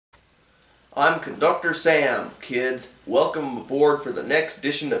I'm Conductor Sam. Kids, welcome aboard for the next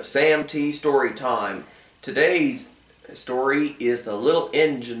edition of Sam T Story Time. Today's story is The Little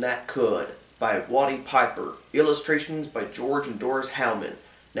Engine That Could by Waddy Piper. Illustrations by George and Doris Howman.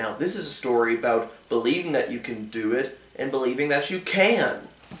 Now, this is a story about believing that you can do it and believing that you can.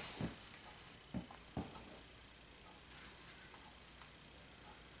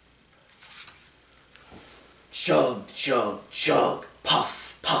 Chug, chug, chug,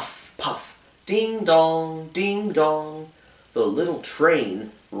 puff, puff, puff, ding dong, ding dong. The little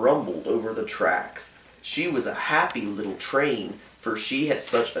train rumbled over the tracks. She was a happy little train, for she had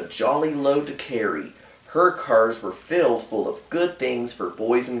such a jolly load to carry. Her cars were filled full of good things for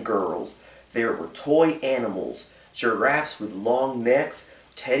boys and girls. There were toy animals, giraffes with long necks,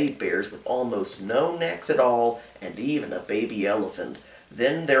 teddy bears with almost no necks at all, and even a baby elephant.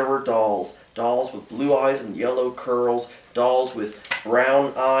 Then there were dolls, dolls with blue eyes and yellow curls, dolls with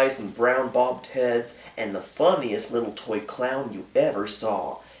brown eyes and brown bobbed heads, and the funniest little toy clown you ever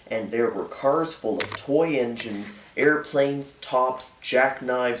saw. And there were cars full of toy engines, airplanes, tops,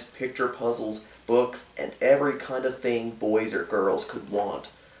 jackknives, picture puzzles, books, and every kind of thing boys or girls could want.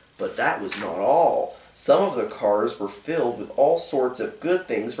 But that was not all. Some of the cars were filled with all sorts of good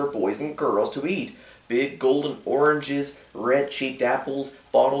things for boys and girls to eat. Big golden oranges, red-cheeked apples,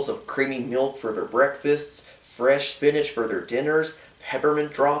 bottles of creamy milk for their breakfasts, fresh spinach for their dinners,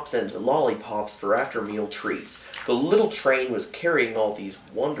 peppermint drops, and lollipops for after-meal treats. The little train was carrying all these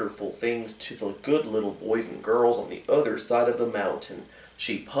wonderful things to the good little boys and girls on the other side of the mountain.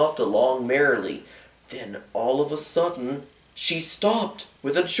 She puffed along merrily. Then, all of a sudden, she stopped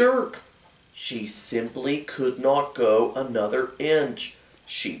with a jerk. She simply could not go another inch.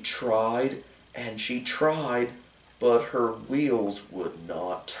 She tried and she tried, but her wheels would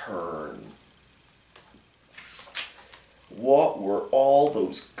not turn. What were all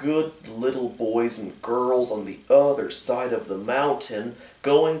those good little boys and girls on the other side of the mountain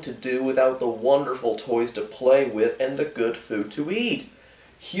going to do without the wonderful toys to play with and the good food to eat?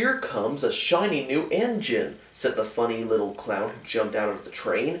 "Here comes a shiny new engine," said the funny little clown who jumped out of the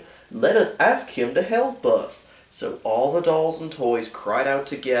train. "Let us ask him to help us." So all the dolls and toys cried out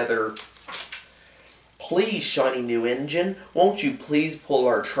together, "Please, shiny new engine, won't you please pull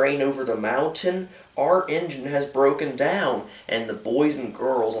our train over the mountain? Our engine has broken down, and the boys and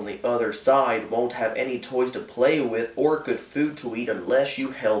girls on the other side won't have any toys to play with or good food to eat unless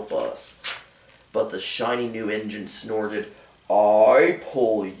you help us." But the shiny new engine snorted, "I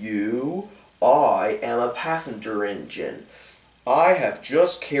pull you. I am a passenger engine. I have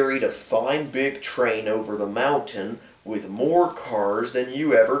just carried a fine big train over the mountain with more cars than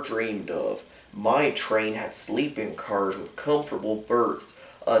you ever dreamed of. My train had sleeping cars with comfortable berths,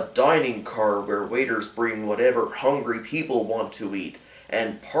 a dining car where waiters bring whatever hungry people want to eat,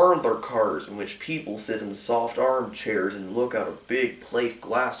 and parlor cars in which people sit in soft armchairs and look out of big plate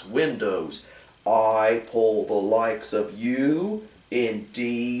glass windows. I pull the likes of you?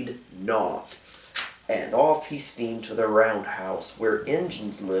 Indeed not." And off he steamed to the roundhouse, where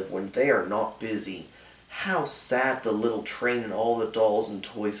engines live when they are not busy. How sad the little train and all the dolls and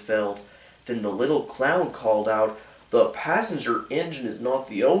toys felt. Then the little clown called out, "The passenger engine is not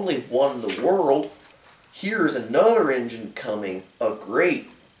the only one in the world. Here's another engine coming, a great,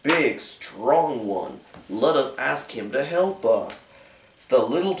 big, strong one. Let us ask him to help us." So the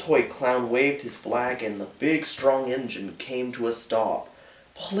little toy clown waved his flag and the big, strong engine came to a stop.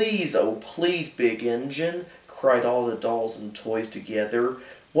 "Please, oh please, big engine," cried all the dolls and toys together,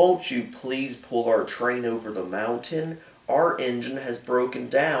 "won't you please pull our train over the mountain? Our engine has broken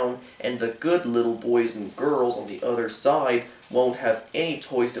down, and the good little boys and girls on the other side won't have any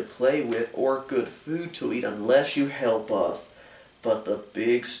toys to play with or good food to eat unless you help us." But the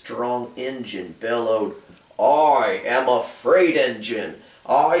big, strong engine bellowed, "I am a freight engine.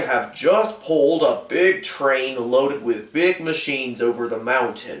 I have just pulled a big train loaded with big machines over the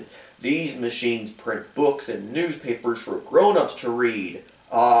mountain. These machines print books and newspapers for grown-ups to read.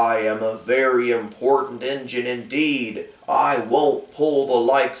 I am a very important engine indeed. I won't pull the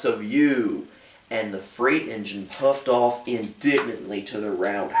likes of you." And the freight engine puffed off indignantly to the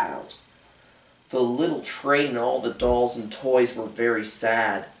roundhouse. The little train and all the dolls and toys were very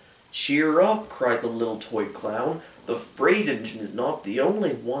sad. "Cheer up," cried the little toy clown. "The freight engine is not the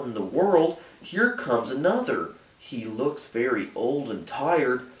only one in the world. Here comes another. He looks very old and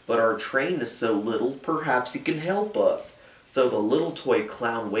tired, but our train is so little, perhaps he can help us." So the little toy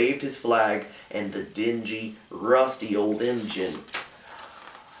clown waved his flag, and the dingy, rusty old engine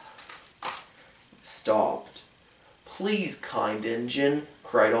stopped. "Please, kind engine,"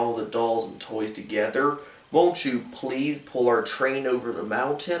 cried all the dolls and toys together, "won't you please pull our train over the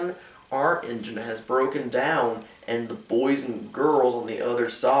mountain? our engine has broken down, and the boys and girls on the other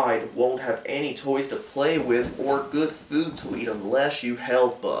side won't have any toys to play with or good food to eat unless you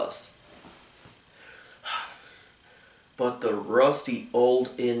help us." But the rusty old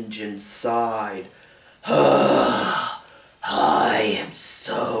engine sighed. "I am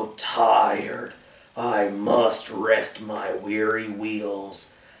so tired. I must rest my weary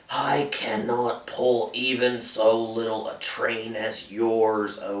wheels. I cannot pull even so little a train as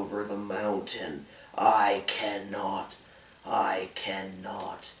yours over the mountain. I cannot. I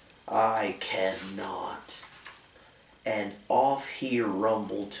cannot. I cannot." And off he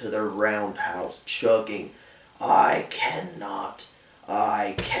rumbled to the roundhouse, chugging, "I cannot.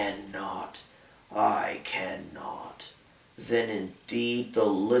 I cannot. I cannot." Then indeed the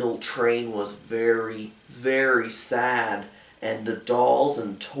little train was very, very sad, and the dolls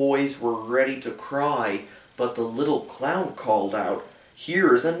and toys were ready to cry, but the little clown called out,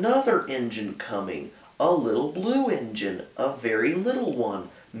 "Here is another engine coming, a little blue engine, a very little one.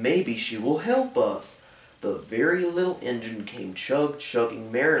 Maybe she will help us." The very little engine came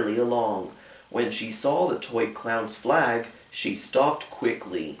chugging merrily along. When she saw the toy clown's flag, she stopped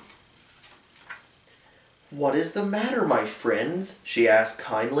quickly. "What is the matter, my friends?" she asked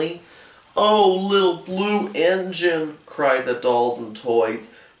kindly. "Oh, little blue engine," cried the dolls and toys,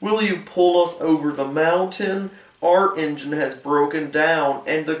 "will you pull us over the mountain? Our engine has broken down,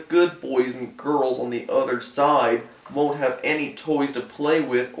 and the good boys and girls on the other side won't have any toys to play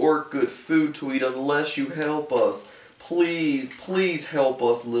with or good food to eat unless you help us. Please, please help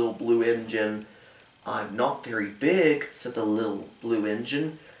us, little blue engine." "I'm not very big," said the little blue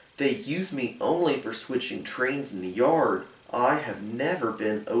engine. "They use me only for switching trains in the yard. I have never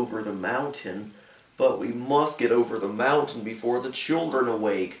been over the mountain." "But we must get over the mountain before the children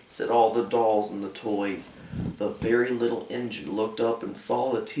awake," said all the dolls and the toys. The very little engine looked up and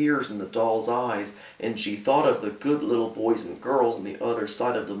saw the tears in the doll's eyes, and she thought of the good little boys and girls on the other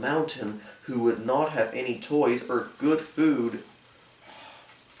side of the mountain who would not have any toys or good food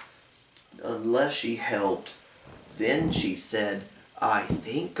unless she helped. Then she said, "I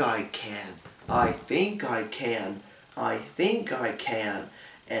think I can. I think I can. I think I can."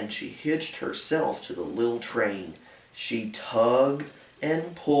 And she hitched herself to the little train. She tugged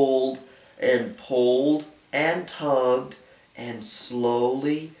and pulled and pulled and tugged, and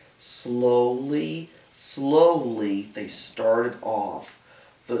slowly, slowly, slowly they started off.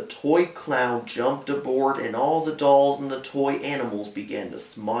 The toy clown jumped aboard, and all the dolls and the toy animals began to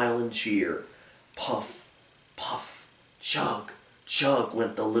smile and cheer. Puff, puff, chug, chug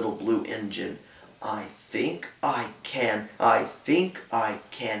went the little blue engine. "I think I can. I think I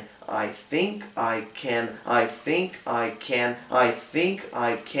can. I think I can. I think I can. I think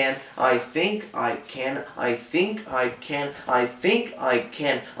I can. I think I can. I think I can. I think I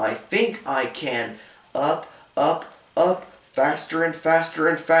can. I think I can." Up, up, up, faster and faster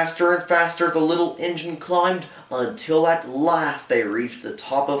and faster and faster the little engine climbed, until at last they reached the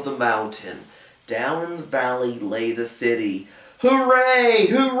top of the mountain. Down in the valley lay the city. "Hooray!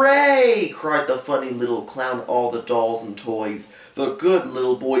 Hooray!" cried the funny little clown, all the dolls and toys. "The good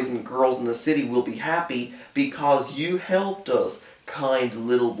little boys and girls in the city will be happy because you helped us, kind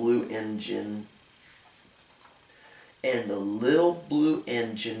little blue engine." And the little blue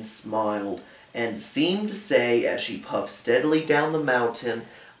engine smiled and seemed to say as she puffed steadily down the mountain,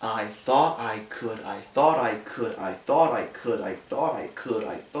 "I thought I could, I thought I could, I thought I could, I thought I could,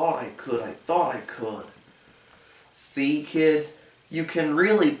 I thought I could, I thought I could." See, kids, you can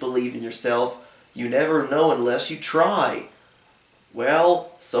really believe in yourself. You never know unless you try.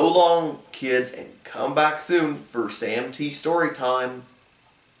 Well, so long, kids, and come back soon for Sam T. Story Time.